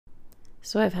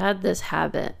So I've had this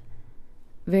habit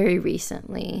very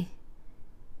recently,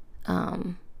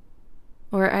 or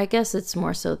I guess it's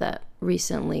more so that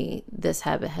recently this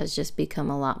habit has just become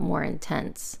a lot more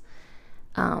intense.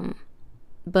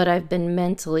 But I've been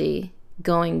mentally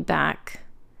going back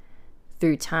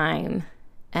through time,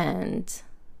 and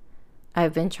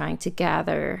I've been trying to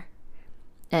gather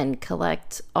and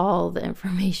collect all the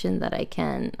information that I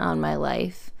can on my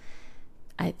life,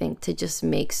 I think, to just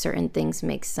make certain things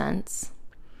make sense.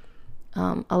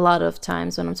 A lot of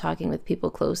times when I'm talking with people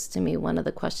close to me, one of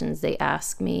the questions they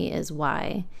ask me is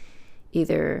why.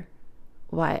 Either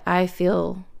why I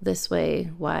feel this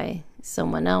way, why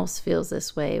someone else feels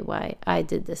this way, why I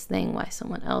did this thing, why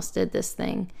someone else did this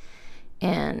thing.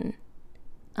 And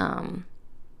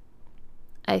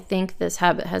I think this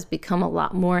habit has become a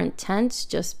lot more intense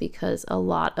just because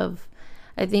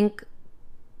I think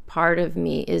part of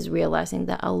me is realizing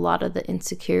that a lot of the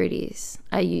insecurities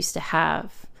I used to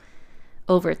have,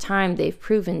 over time, they've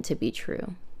proven to be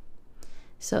true.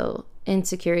 So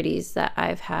insecurities that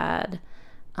I've had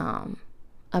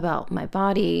about my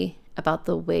body, about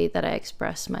the way that I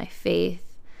express my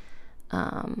faith,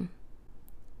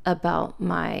 about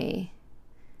my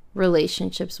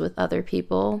relationships with other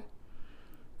people,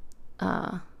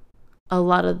 a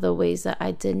lot of the ways that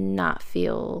I did not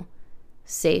feel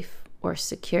safe or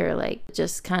secure, like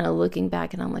just kind of looking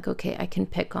back, and I'm like, okay, I can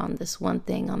pick on this one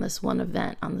thing, on this one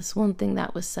event, on this one thing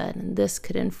that was said, and this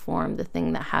could inform the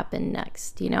thing that happened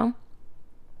next,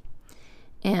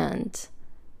 And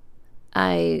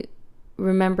I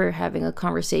remember having a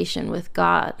conversation with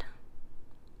God.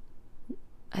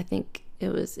 I think it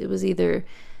was either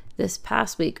this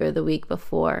past week or the week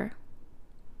before.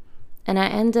 And I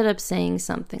ended up saying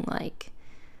something like,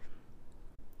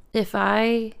 if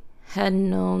I had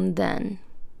known then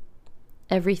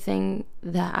everything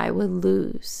that I would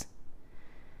lose,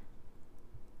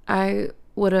 I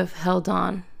would have held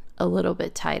on a little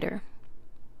bit tighter.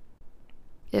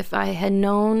 If I had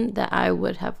known that I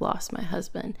would have lost my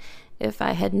husband, if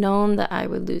I had known that I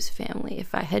would lose family,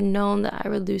 if I had known that I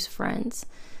would lose friends,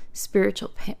 spiritual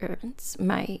parents,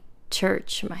 my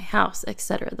church, my house,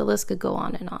 etc., the list could go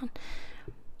on and on,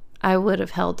 I would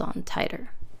have held on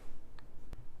tighter.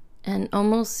 And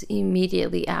almost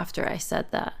immediately after I said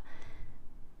that,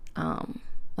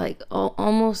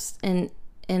 almost in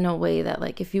a way that,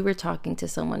 like, if you were talking to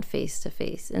someone face to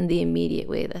face, in the immediate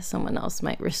way that someone else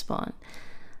might respond,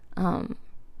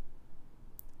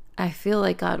 I feel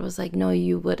like God was like, no,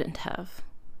 you wouldn't have.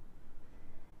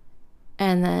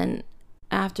 And then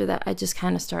after that, I just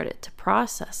kind of started to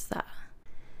process that.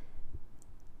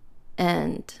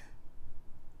 And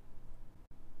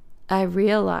I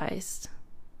realized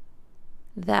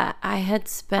that I had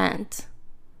spent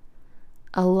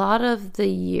a lot of the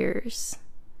years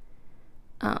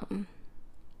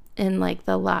in like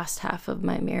the last half of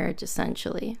my marriage,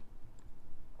 essentially,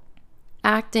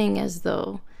 acting as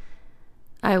though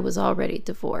I was already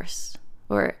divorced,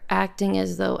 or acting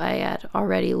as though I had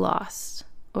already lost,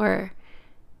 or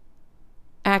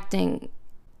acting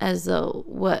as though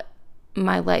what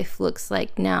my life looks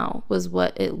like now was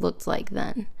what it looked like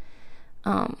then.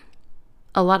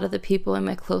 A lot of the people in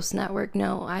my close network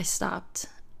know I stopped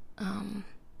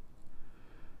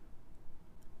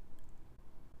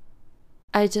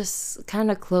I just kind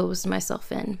of closed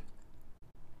myself in.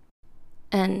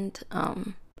 And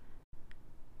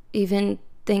even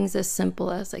things as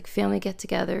simple as like family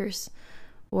get-togethers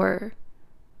or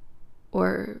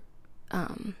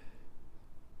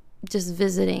just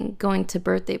visiting, going to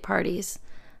birthday parties.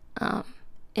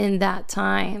 In that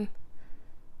time,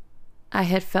 I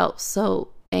had felt so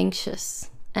anxious,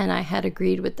 and I had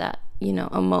agreed with that,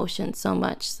 emotion so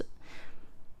much.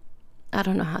 I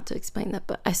don't know how to explain that,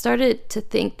 but I started to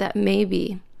think that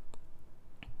maybe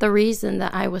the reason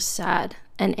that I was sad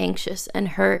and anxious and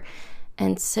hurt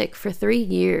and sick for 3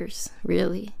 years,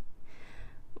 really,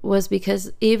 was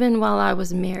because even while I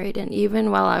was married, and even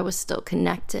while I was still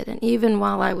connected, and even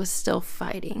while I was still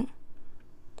fighting,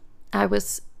 I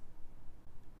was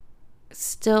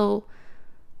still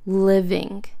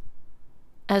living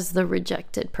as the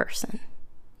rejected person.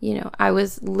 I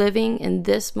was living in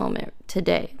this moment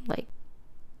today, like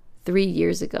 3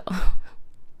 years ago.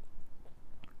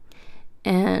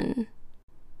 And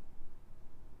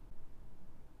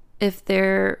if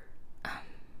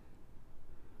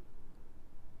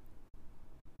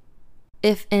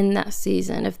in that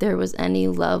season, if there was any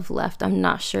love left, I'm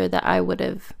not sure that I would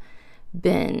have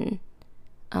been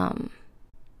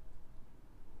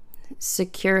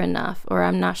secure enough, or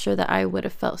I'm not sure that I would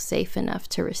have felt safe enough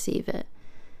to receive it.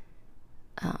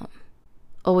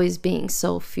 Always being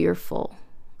so fearful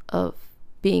of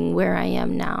being where I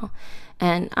am now.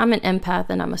 And I'm an empath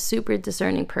and I'm a super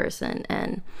discerning person.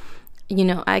 And,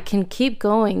 I can keep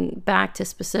going back to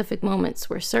specific moments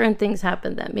where certain things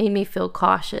happened that made me feel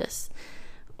cautious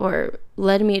or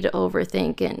led me to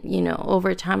overthink. And,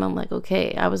 over time, I'm like,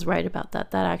 okay, I was right about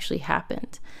that. That actually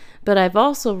happened. But I've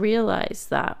also realized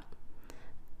that,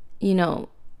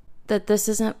 that this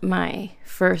isn't my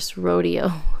first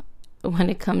rodeo when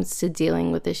it comes to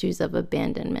dealing with issues of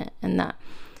abandonment, and that,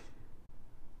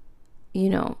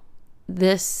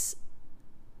 this,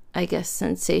 I guess,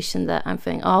 sensation that I'm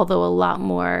feeling, although a lot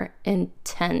more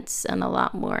intense and a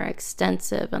lot more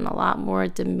extensive and a lot more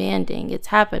demanding, it's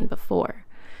happened before.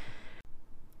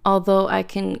 Although I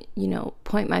can,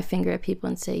 point my finger at people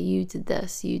and say, you did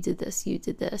this, you did this, you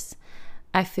did this.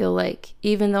 I feel like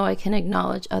even though I can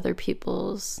acknowledge other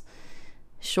people's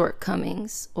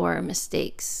shortcomings or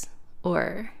mistakes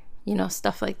or,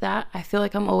 stuff like that, I feel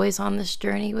like I'm always on this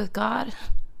journey with God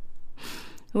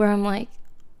where I'm like,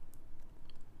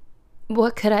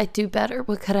 what could I do better?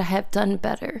 What could I have done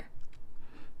better?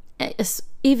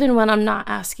 Even when I'm not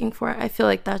asking for it, I feel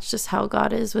like that's just how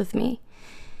God is with me.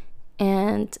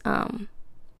 And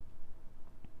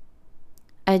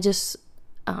I just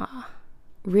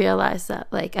realized that,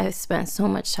 like, I spent so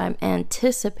much time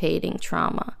anticipating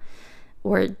trauma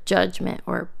or judgment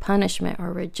or punishment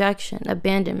or rejection,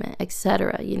 abandonment,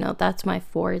 etc. That's my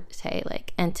forte,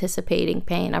 like anticipating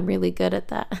pain. I'm really good at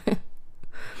that.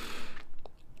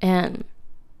 And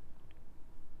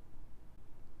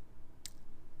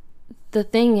the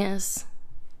thing is,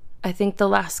 I think the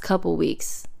last couple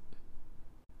weeks,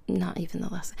 not even the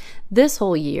last, this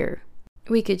whole year,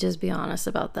 we could just be honest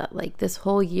about that. Like, this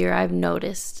whole year, I've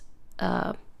noticed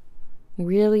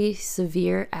really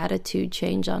severe attitude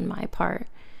change on my part.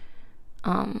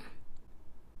 And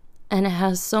it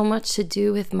has so much to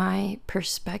do with my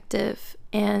perspective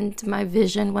and my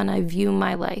vision when I view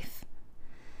my life.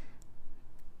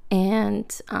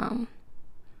 And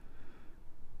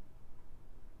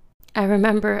I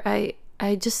remember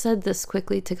I just said this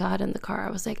quickly to God in the car.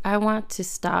 I was like, I want to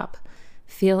stop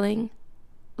feeling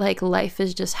like life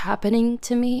is just happening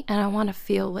to me, and I want to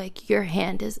feel like your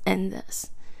hand is in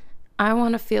this. I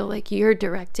want to feel like you're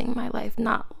directing my life,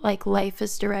 not like life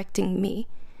is directing me.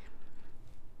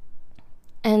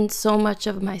 And so much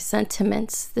of my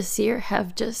sentiments this year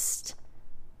have just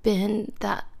been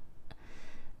that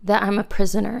I'm a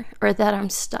prisoner, or that I'm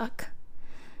stuck,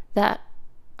 that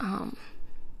I'm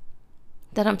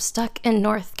stuck in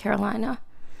North Carolina,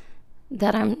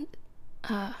 that I'm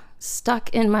stuck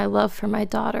in my love for my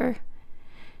daughter,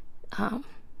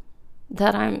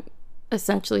 that I'm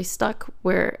essentially stuck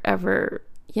wherever,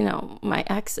 my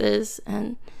ex is,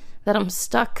 and that I'm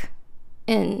stuck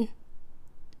in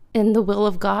the will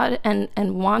of God and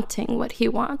wanting what he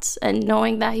wants and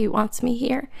knowing that he wants me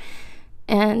here.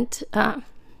 And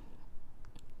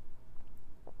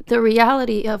the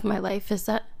reality of my life is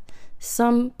that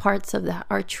some parts of that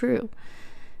are true.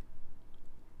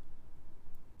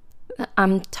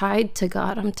 I'm tied to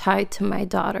God. I'm tied to my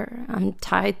daughter. I'm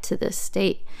tied to this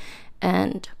state.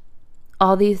 And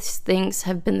all these things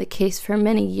have been the case for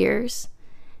many years.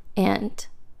 But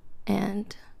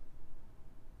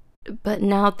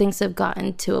now things have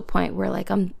gotten to a point where, like,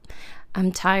 I'm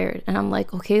tired, and I'm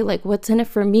like, okay, like, what's in it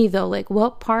for me though? Like,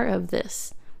 what part of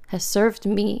this has served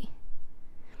me?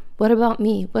 What about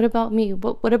me? What about me?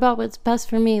 What about what's best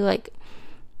for me? Like,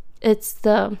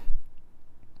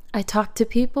 I talk to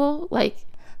people, like,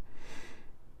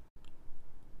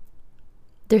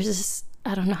 there's this,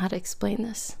 I don't know how to explain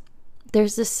this.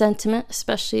 There's this sentiment,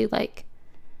 especially like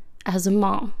as a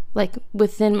mom, like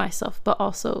within myself, but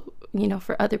also,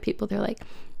 for other people, they're like,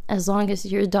 as long as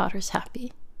your daughter's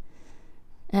happy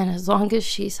and as long as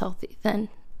she's healthy, then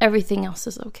everything else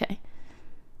is okay.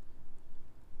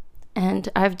 And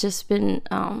I've just been,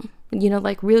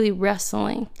 like really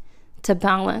wrestling to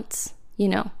balance,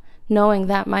 knowing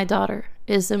that my daughter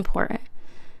is important,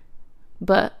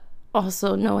 but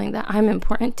also knowing that I'm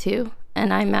important too,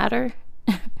 and I matter.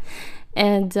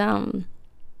 And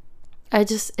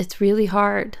it's really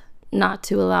hard not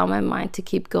to allow my mind to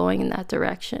keep going in that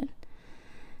direction.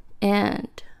 And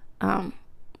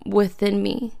within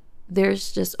me,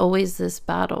 there's just always this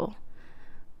battle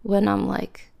when I'm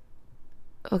like,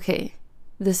 okay,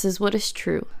 this is what is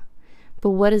true, but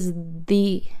what is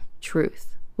the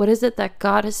truth? What is it that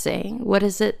God is saying? What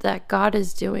is it that God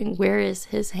is doing? Where is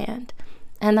his hand?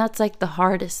 And that's like the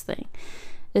hardest thing.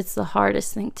 It's the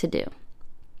hardest thing to do.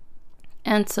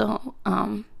 And so,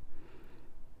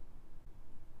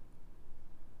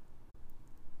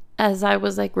 as I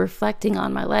was like reflecting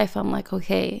on my life, I'm like,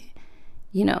 okay,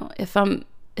 if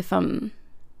I'm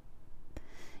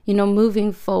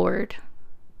moving forward,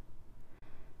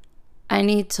 I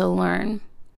need to learn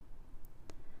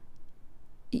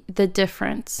the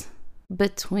difference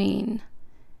between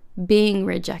being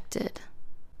rejected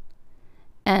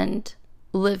and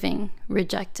living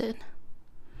rejected.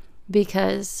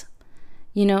 Because,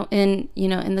 in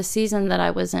the season that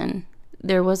I was in,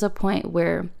 there was a point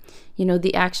where,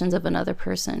 the actions of another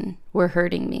person were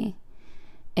hurting me.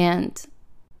 And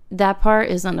that part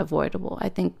is unavoidable. I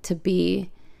think to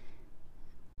be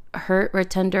hurt or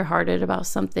tenderhearted about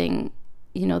something,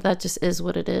 that just is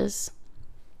what it is.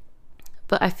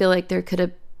 But I feel like there could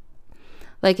have,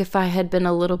 like, if I had been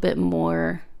a little bit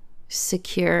more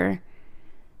secure,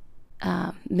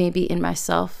 maybe in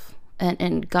myself and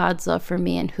in God's love for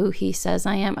me and who he says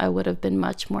I am, I would have been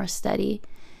much more steady.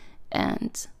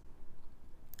 And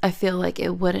I feel like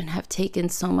it wouldn't have taken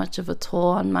so much of a toll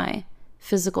on my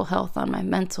physical health, on my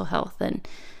mental health.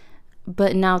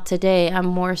 But now today I'm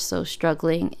more so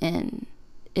struggling in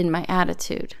my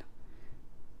attitude.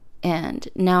 And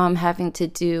now I'm having to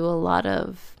do a lot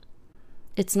of,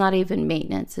 it's not even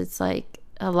maintenance, it's like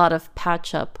a lot of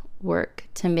patch up work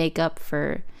to make up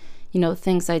for,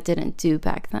 things I didn't do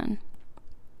back then.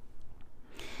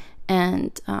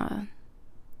 And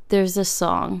there's a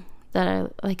song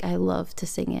that I love to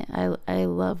sing it. I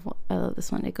love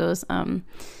this one. It goes,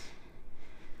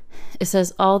 it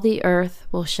says, all the earth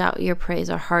will shout your praise,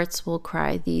 our hearts will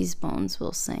cry, these bones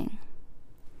will sing.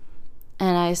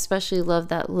 And I especially love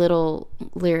that little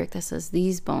lyric that says,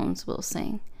 these bones will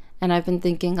sing. And I've been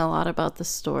thinking a lot about the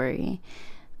story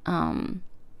of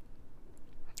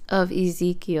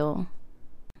Ezekiel.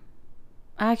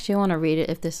 I actually want to read it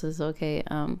if this is okay.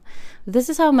 This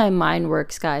is how my mind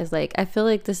works, guys. Like, I feel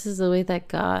like this is the way that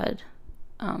God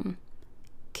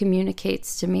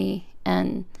communicates to me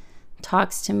and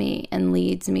talks to me and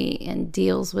leads me and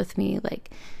deals with me. Like,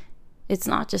 it's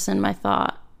not just in my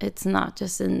thought. It's not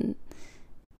just in,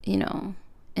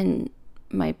 in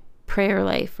my prayer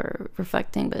life or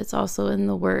reflecting, but it's also in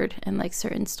the word and like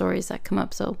certain stories that come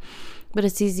up. But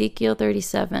it's Ezekiel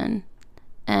 37.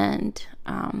 And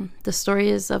the story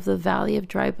is of the valley of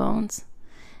dry bones.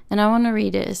 And I want to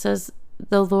read it. It says,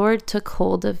 the Lord took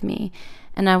hold of me,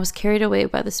 and I was carried away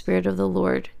by the Spirit of the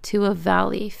Lord to a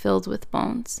valley filled with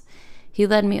bones. He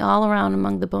led me all around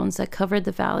among the bones that covered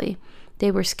the valley.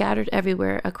 They were scattered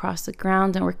everywhere across the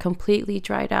ground and were completely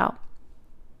dried out.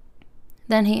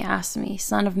 Then he asked me,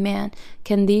 Son of man,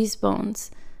 can these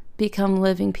bones become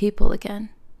living people again?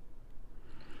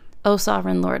 O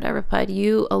sovereign Lord, I replied,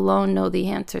 you alone know the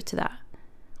answer to that.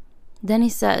 Then he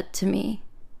said to me,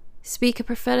 speak a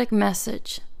prophetic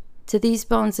message to these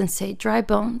bones and say, dry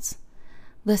bones,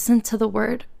 listen to the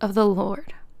word of the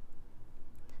Lord.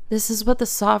 This is what the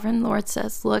sovereign Lord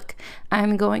says. Look, I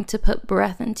am going to put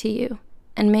breath into you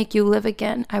and make you live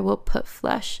again. I will put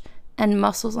flesh and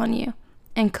muscles on you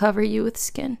and cover you with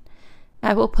skin.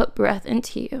 I will put breath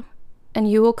into you and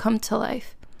you will come to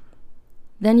life.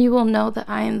 Then you will know that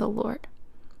I am the Lord.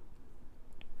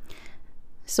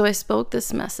 So I spoke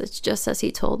this message just as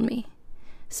he told me.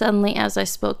 Suddenly, as I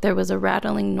spoke, there was a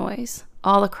rattling noise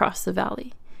all across the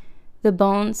valley. The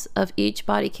bones of each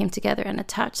body came together and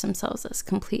attached themselves as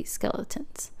complete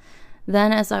skeletons.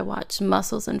 Then, as I watched,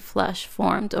 muscles and flesh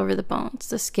formed over the bones.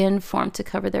 The skin formed to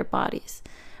cover their bodies,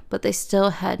 but they still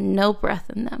had no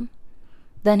breath in them.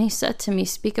 Then he said to me,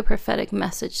 speak a prophetic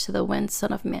message to the wind,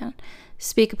 Son of man.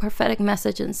 Speak a prophetic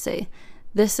message and say,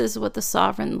 this is what the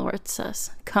sovereign Lord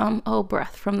says. Come, O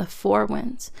breath from the four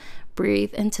winds.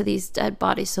 Breathe into these dead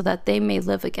bodies so that they may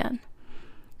live again.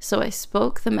 So I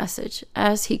spoke the message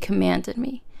as he commanded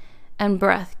me, and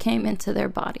breath came into their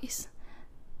bodies.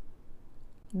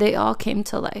 They all came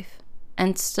to life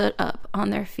and stood up on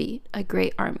their feet, a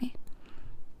great army.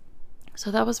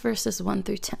 So that was verses 1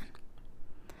 through 10.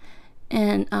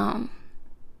 And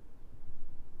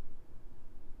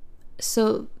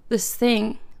so this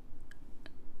thing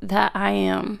that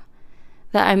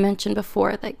I mentioned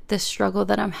before, like this struggle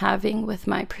that I'm having with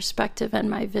my perspective and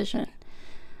my vision.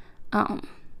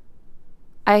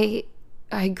 I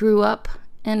grew up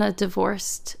in a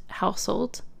divorced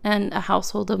household and a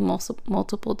household of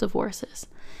multiple divorces.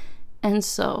 And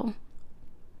so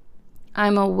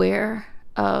I'm aware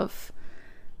of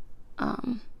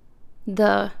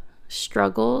the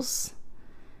struggles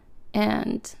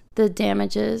and the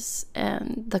damages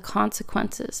and the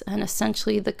consequences and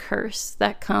essentially the curse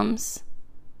that comes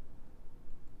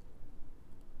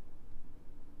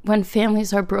when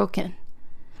families are broken.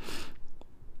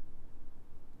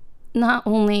 Not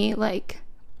only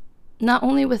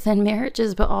within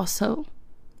marriages, but also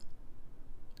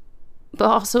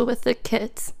with the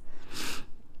kids.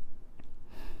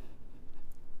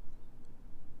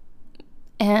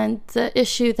 And the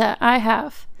issue that I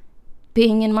have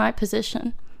being in my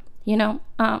position, you know,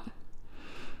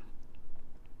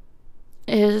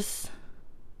 is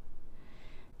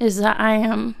that I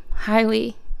am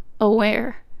highly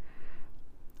aware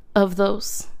of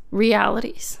those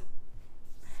realities.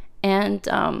 And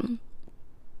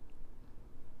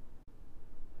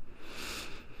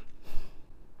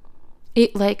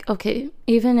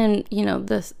even in,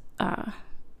 this,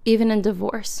 even in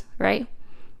divorce, right?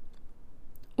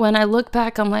 When I look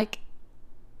back, I'm like,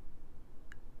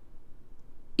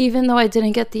 even though I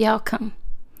didn't get the outcome,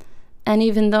 and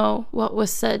even though what was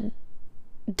said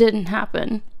didn't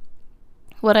happen,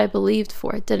 what I believed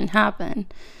for it didn't happen,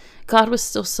 God was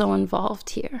still so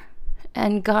involved here.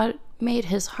 And God made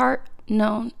his heart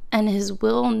known and his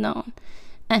will known.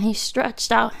 And he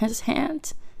stretched out his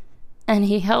hand and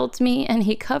he held me and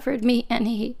he covered me and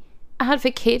he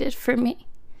advocated for me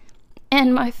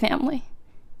and my family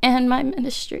and my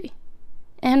ministry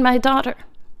and my daughter.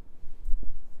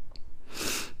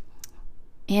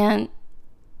 And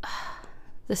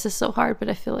this is so hard, but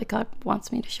I feel like God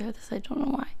wants me to share this. I don't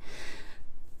know why.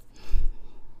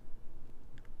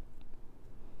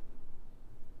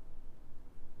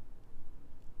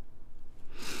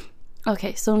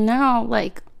 Okay, so now,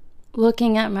 like,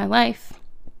 looking at my life,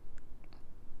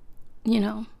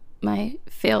 my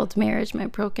failed marriage, my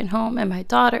broken home, and my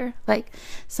daughter, like,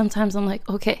 sometimes I'm like,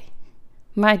 okay,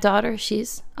 my daughter,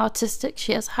 she's autistic.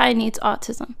 She has high needs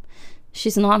autism.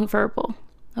 She's nonverbal.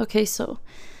 Okay, so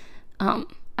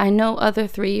I know other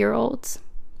 3-year-olds,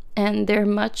 and they're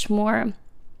much more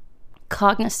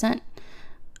cognizant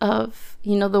of,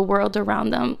 the world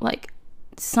around them. Like,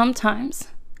 sometimes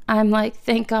I'm like,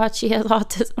 thank God she has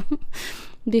autism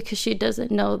because she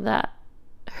doesn't know that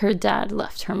her dad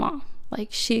left her mom. Like,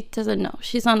 she doesn't know.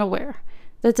 She's unaware.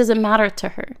 That doesn't matter to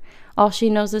her. All she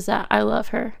knows is that I love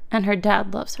her and her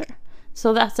dad loves her.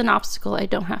 So that's an obstacle I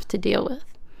don't have to deal with.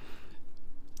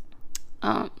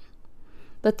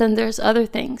 But then there's other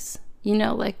things,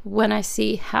 like when I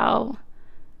see how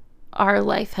our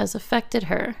life has affected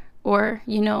her, or,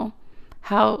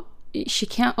 how she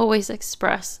can't always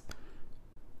express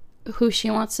who she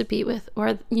wants to be with,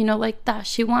 or, like that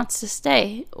she wants to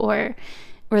stay, or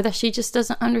that she just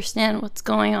doesn't understand what's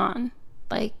going on.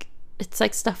 Like, it's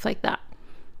like stuff like that.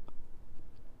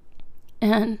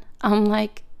 And I'm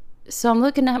like, so I'm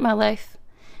looking at my life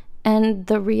and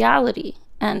the reality,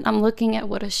 and I'm looking at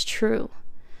what is true.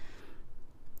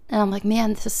 And I'm like,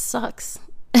 man, this sucks.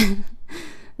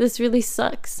 This really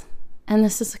sucks. And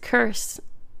this is a curse.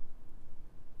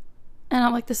 And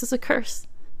I'm like, this is a curse.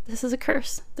 This is a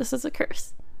curse. This is a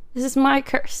curse. This is my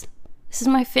curse. This is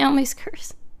my family's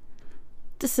curse.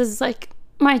 This is like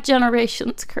my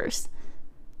generation's curse.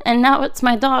 And now it's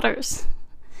my daughter's.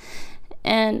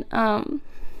 And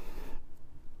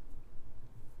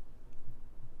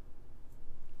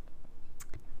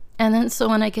then so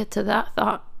when I get to that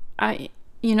thought, I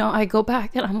go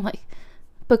back and I'm like,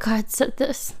 but God said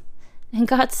this, and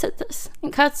God said this,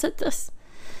 and God said this.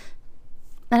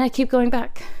 And I keep going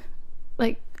back.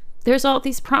 Like, there's all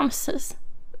these promises.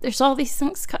 There's all these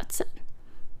things God said.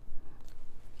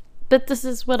 But this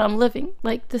is what I'm living.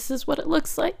 Like, this is what it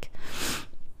looks like.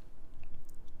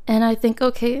 And I think,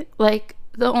 okay, like,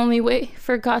 the only way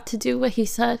for God to do what he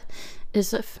said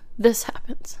is if this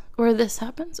happens, or this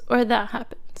happens, or that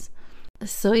happens.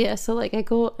 So yeah, so like I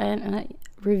go and I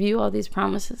review all these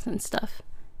promises and stuff.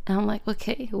 And I'm like,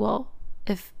 okay, well,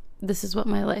 if this is what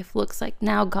my life looks like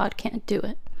now, God can't do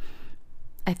it.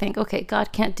 I think, okay,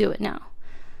 God can't do it now.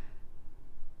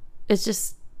 It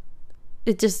just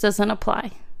doesn't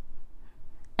apply.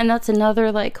 And that's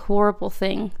another like horrible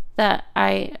thing that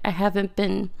I haven't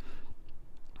been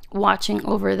watching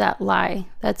over, that lie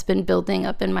that's been building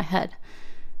up in my head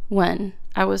when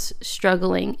I was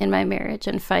struggling in my marriage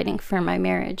and fighting for my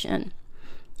marriage. And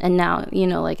now,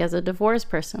 like as a divorced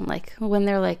person, like when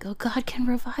they're like, oh, God can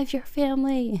revive your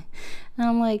family. And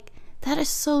I'm like, that is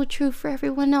so true for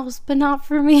everyone else, but not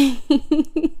for me.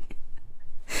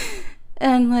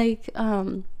 And like,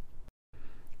 I've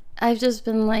just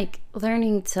been like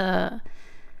learning to,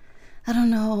 I don't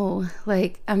know,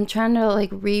 like I'm trying to like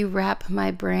rewrap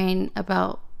my brain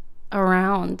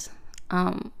around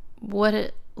what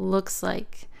it looks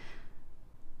like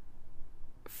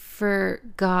for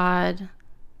God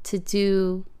to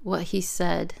do what he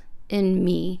said in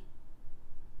me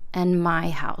and my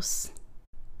house.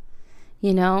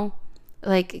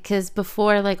 Like, because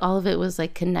before, like, all of it was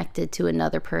like connected to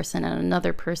another person and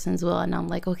another person's will, and I'm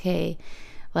like, okay,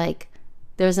 like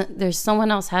there's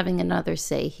someone else having another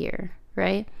say here,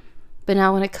 right? But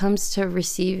now when it comes to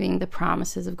receiving the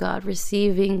promises of God,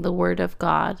 receiving the word of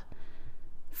God,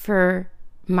 for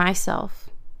myself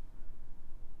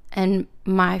and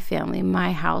my family,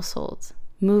 my household,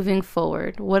 moving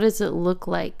forward. What does it look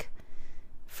like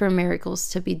for miracles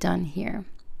to be done here?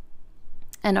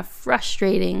 And a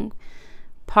frustrating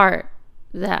part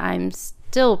that I'm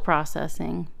still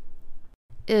processing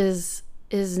is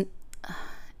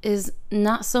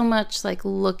not so much like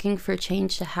looking for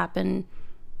change to happen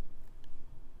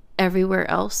everywhere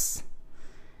else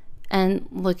and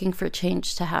looking for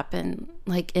change to happen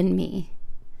like in me.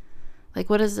 Like,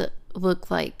 what does it look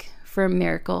like for a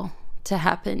miracle to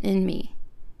happen in me?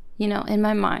 You know, in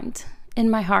my mind, in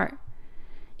my heart,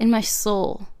 in my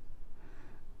soul,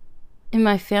 in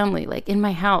my family, like in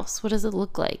my house. What does it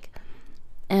look like?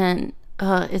 And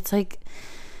it's like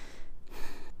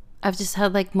I've just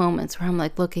had like moments where I'm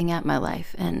like looking at my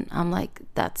life and I'm like,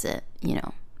 that's it. You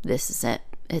know, this is it.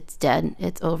 It's dead.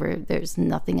 It's over. There's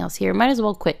nothing else here. Might as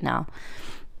well quit now.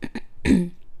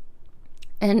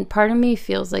 And part of me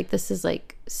feels like this is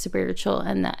like spiritual,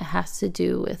 and that has to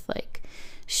do with like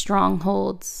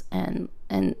strongholds and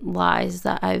lies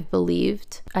that I've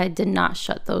believed. I did not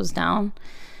shut those down,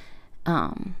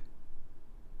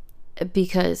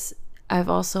 because I've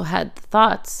also had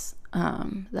thoughts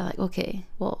that like, okay,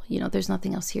 well, you know, there's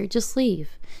nothing else here. Just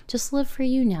leave. Just live for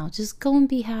you now. Just go and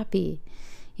be happy.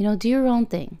 You know, do your own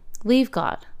thing. Leave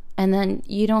God. And then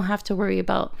you don't have to worry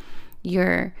about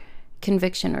your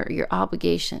conviction or your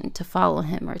obligation to follow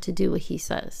him or to do what he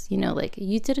says. You know, like,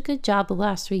 you did a good job the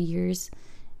last 3 years.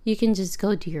 You can just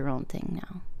go do your own thing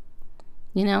now.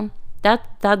 You know,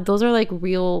 that those are like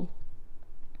real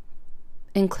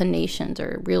inclinations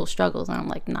or real struggles. And I'm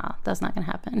like, nah, that's not gonna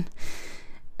happen.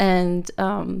 And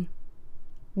I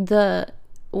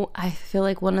feel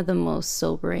like one of the most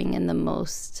sobering and the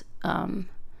most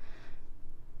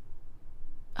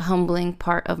humbling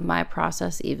part of my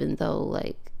process, even though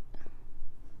like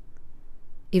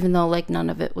none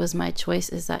of it was my choice,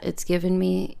 is that it's given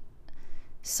me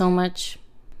so much,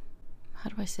 how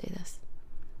do I say this?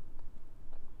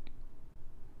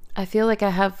 I feel like I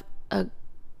have a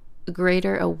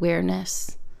greater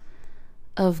awareness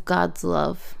of God's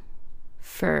love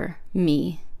for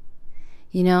me.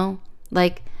 You know,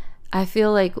 like, I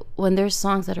feel like when there's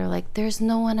songs that are like, there's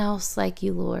no one else like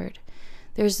you, Lord.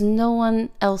 There's no one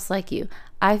else like you.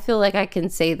 I feel like I can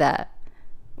say that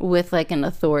with like an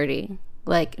authority.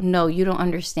 Like, no, you don't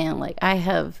understand. Like, I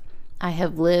have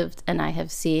lived and I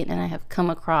have seen and I have come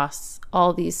across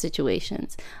all these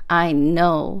situations. I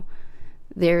know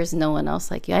there is no one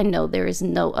else like you. I know there is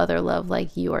no other love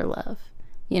like your love,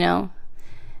 you know?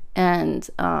 And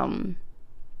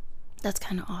that's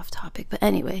kind of off topic. But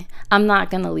anyway, I'm not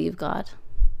going to leave God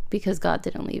because God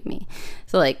didn't leave me.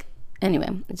 So like, anyway,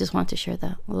 I just want to share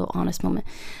that little honest moment.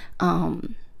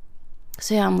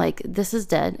 So yeah, I'm like, this is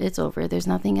dead. It's over. There's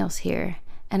nothing else here.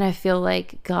 And I feel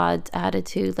like God's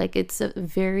attitude, like, it's a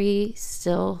very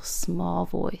still, small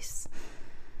voice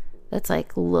that's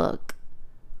like, look,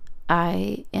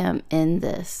 I am in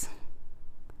this.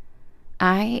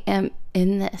 I am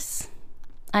in this.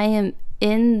 I am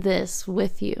in this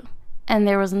with you. And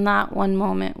there was not one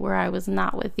moment where I was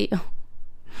not with you.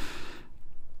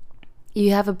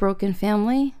 You have a broken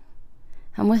family?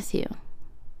 I'm with you.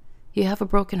 You have a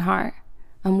broken heart?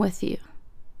 I'm with you.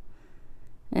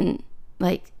 And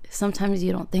like, sometimes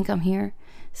you don't think I'm here.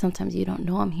 Sometimes you don't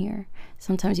know I'm here.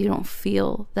 Sometimes you don't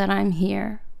feel that I'm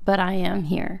here, but I am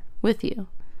here with you.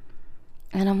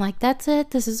 And I'm like, that's it.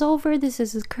 This is over. This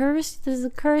is a curse. This is a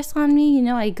curse on me. You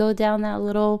know, I go down that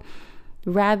little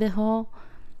rabbit hole.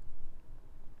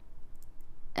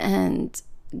 And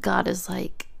God is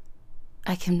like,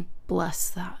 I can bless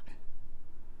that.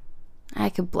 I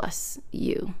could bless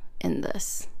you in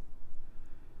this.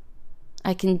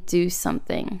 I can do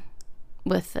something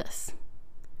with this.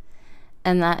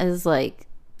 And that is like,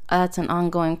 that's an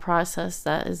ongoing process.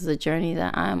 That is the journey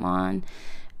that I'm on.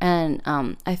 And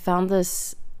I found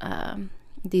these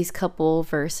couple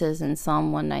verses in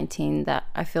Psalm 119 that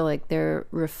I feel like they're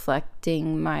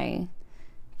reflecting my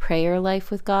prayer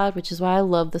life with God, which is why I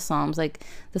love the Psalms. Like,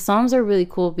 the Psalms are really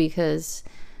cool because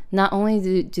not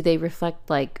only do they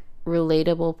reflect like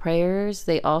relatable prayers,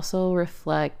 they also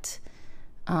reflect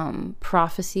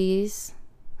prophecies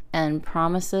and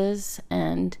promises.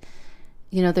 And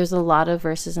you know, there's a lot of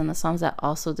verses in the Psalms that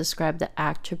also describe the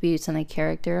attributes and the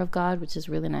character of God, which is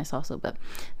really nice also. But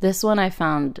this one I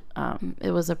found,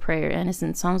 it was a prayer, and it's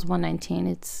in Psalms 119.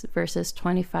 It's verses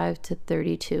 25 to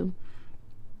 32.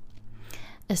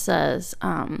 It says,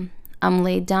 I'm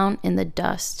laid down in the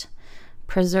dust.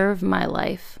 Preserve my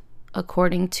life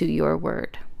according to your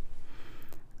word.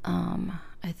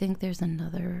 I think there's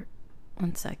another,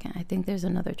 one second. I think there's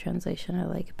another translation I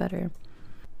like better.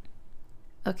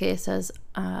 Okay, it says,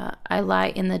 I lie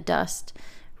in the dust.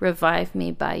 Revive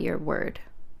me by your word.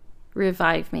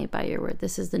 Revive me by your word.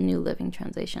 This is the New Living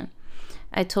Translation.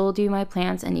 I told you my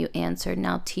plans and you answered.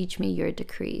 Now teach me your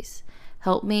decrees.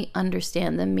 Help me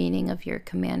understand the meaning of your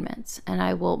commandments, and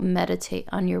I will meditate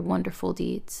on your wonderful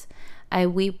deeds. I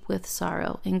weep with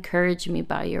sorrow. Encourage me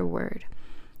by your word.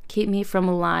 Keep me from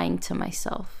lying to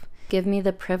myself. Give me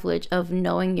the privilege of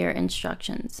knowing your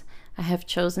instructions. I have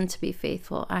chosen to be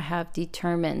faithful. I have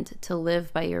determined to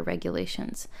live by your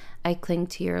regulations. I cling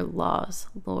to your laws,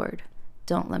 Lord.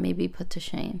 Don't let me be put to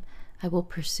shame. I will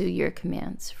pursue your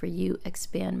commands, for you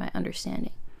expand my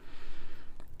understanding.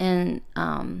 And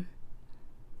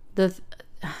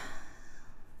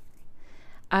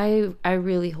I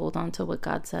really hold on to what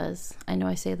God says. I know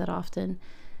I say that often,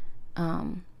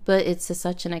 but it's to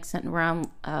such an extent where I'm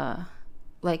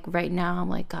like right now I'm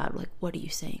like, God, like, what are you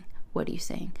saying? What are you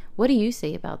saying? What do you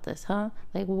say about this, huh?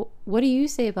 Like, what do you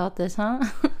say about this, huh?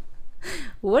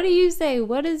 What do you say?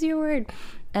 What is your word?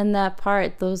 And that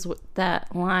part,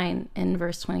 that line in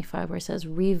verse 25 where it says,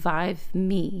 revive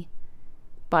me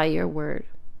by your word.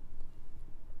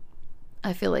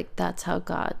 I feel like that's how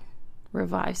God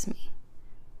revives me,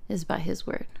 is by his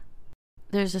word.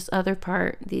 There's this other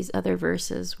part, these other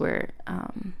verses where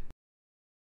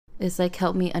it's like,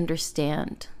 help me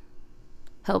understand.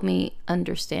 Help me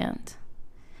understand.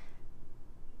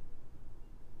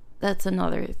 That's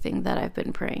another thing that I've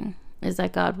been praying, is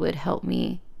that God would help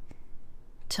me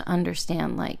to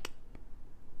understand,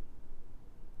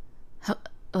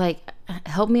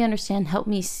 help me understand, help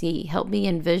me see, help me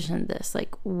envision this.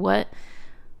 Like, what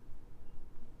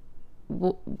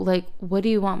do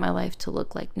you want my life to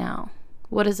look like now?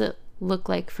 What does it look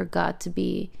like for God to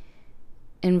be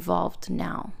involved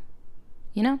now?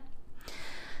 You know?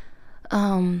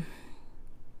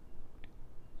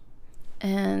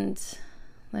 And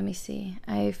let me see.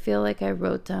 I feel like I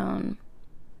wrote down,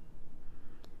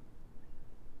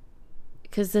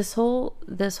 because this whole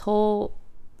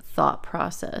thought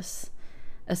process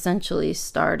essentially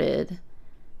started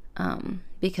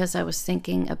because I was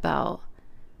thinking about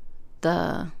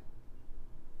my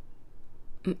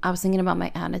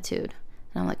attitude.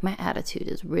 And I'm like, my attitude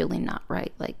is really not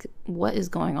right. Like, what is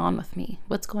going on with me?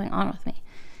 What's going on with me?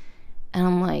 And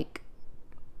I'm like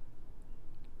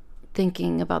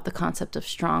thinking about the concept of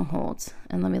strongholds.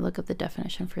 And let me look up the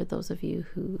definition for those of you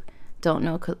who don't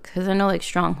know, because I know like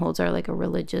strongholds are like a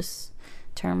religious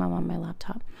term. I'm on my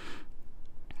laptop.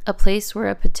 A place where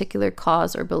a particular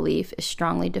cause or belief is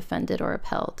strongly defended or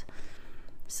upheld.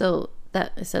 So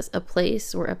that it says a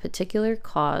place where a particular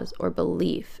cause or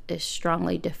belief is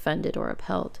strongly defended or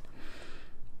upheld.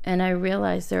 And I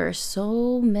realized there are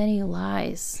so many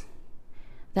lies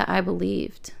that I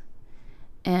believed,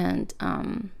 and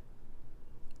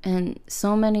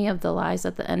so many of the lies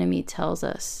that the enemy tells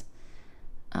us,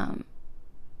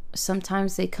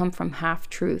 sometimes they come from half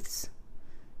truths,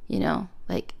 you know,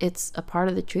 like it's a part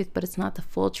of the truth, but it's not the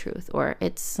full truth, or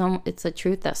it's a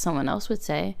truth that someone else would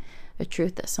say, a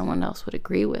truth that someone else would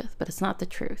agree with, but it's not the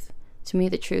truth. To me,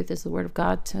 the truth is the word of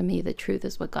God. To me, the truth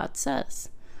is what God says.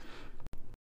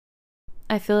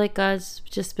 I feel like God's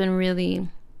just been really,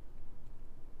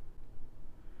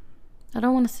 I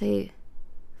don't want to say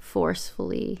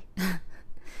forcefully,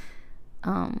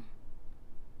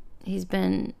 he's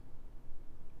been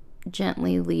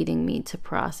gently leading me to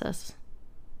process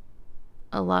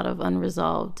a lot of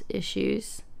unresolved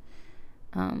issues.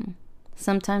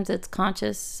 Sometimes it's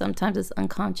conscious, sometimes it's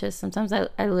unconscious. Sometimes I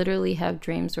literally have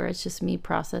dreams where it's just me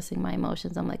processing my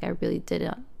emotions. I'm like,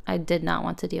 I did not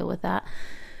want to deal with that.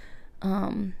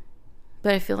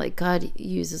 But I feel like God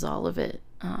uses all of it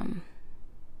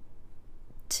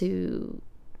to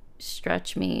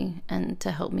stretch me and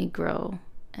to help me grow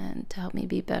and to help me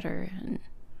be better and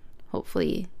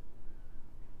hopefully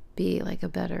be like a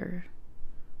better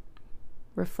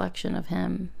reflection of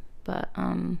him. But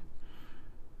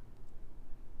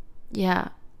yeah,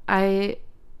 I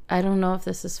don't know if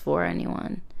this is for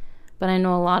anyone, but I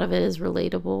know a lot of it is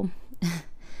relatable.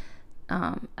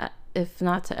 If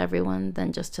not to everyone,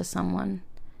 then just to someone,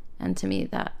 and to me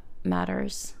that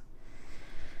matters.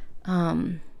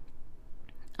 I'm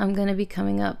gonna be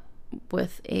coming up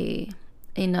with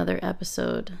another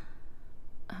episode.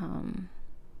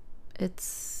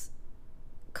 It's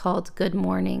called Good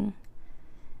Morning,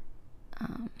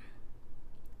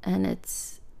 and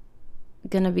it's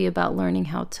gonna be about learning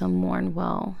how to mourn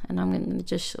well, and I'm gonna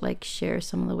just like share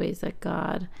some of the ways that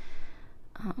God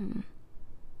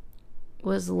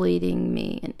was leading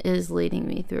me and is leading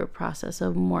me through a process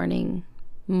of mourning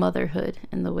motherhood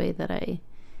in the way that I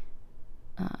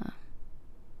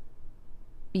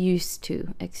used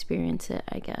to experience it,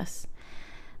 I guess.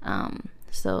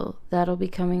 So that'll be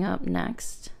coming up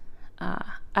next.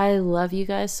 I love you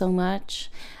guys so much.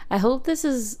 I hope this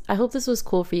was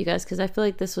cool for you guys, because I feel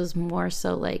like this was more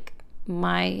so like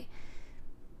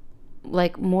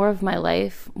more of my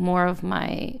life, more of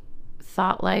my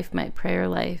thought life, my prayer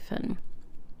life, and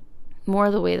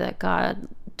more the way that God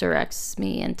directs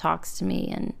me and talks to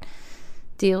me and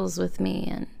deals with me.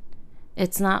 And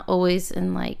it's not always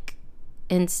in like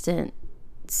instant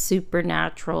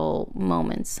supernatural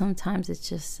moments. Sometimes it's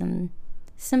just in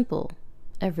simple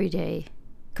everyday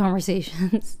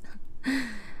conversations.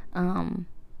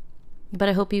 But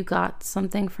I hope you got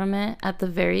something from it at the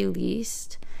very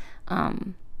least.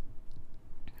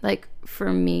 Like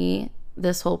for me,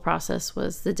 this whole process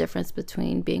was the difference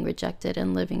between being rejected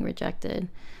and living rejected.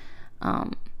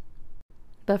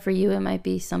 But for you, it might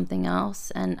be something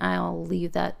else, and I'll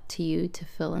leave that to you to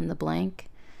fill in the blank.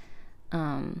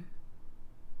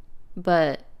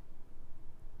 But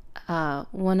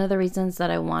one of the reasons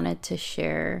that I wanted to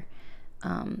share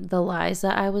the lies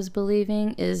that I was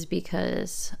believing is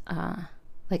because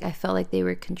like I felt like they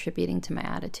were contributing to my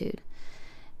attitude.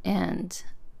 And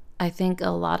I think a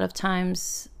lot of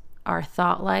times our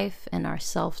thought life and our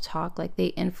self-talk, like they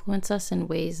influence us in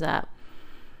ways that,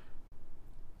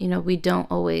 you know, we don't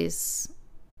always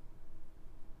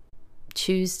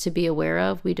choose to be aware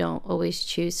of. We don't always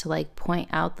choose to like point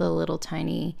out the little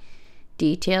tiny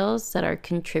details that are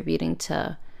contributing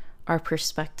to our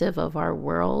perspective of our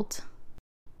world,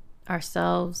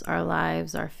 ourselves, our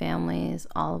lives, our families,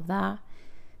 all of that.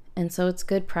 And so it's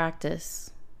good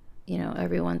practice, you know,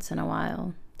 every once in a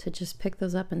while to just pick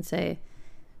those up and say,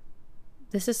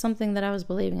 this is something that I was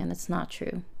believing and it's not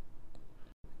true.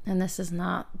 And this is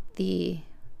not the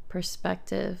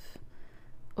perspective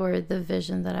or the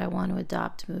vision that I want to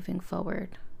adopt moving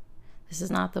forward. This is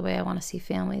not the way I want to see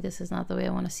family. This is not the way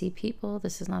I want to see people.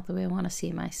 This is not the way I want to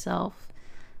see myself.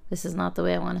 This is not the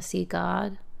way I want to see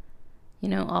God. You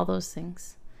know, all those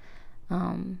things.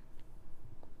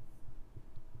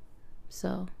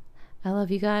 So I love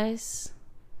you guys.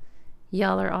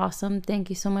 Y'all are awesome. Thank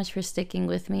you so much for sticking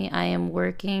with me. I am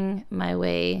working my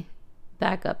way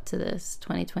back up to this.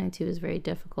 2022 is very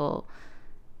difficult.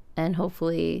 And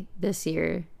hopefully this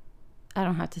year, I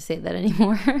don't have to say that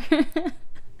anymore.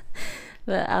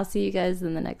 But I'll see you guys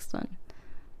in the next one.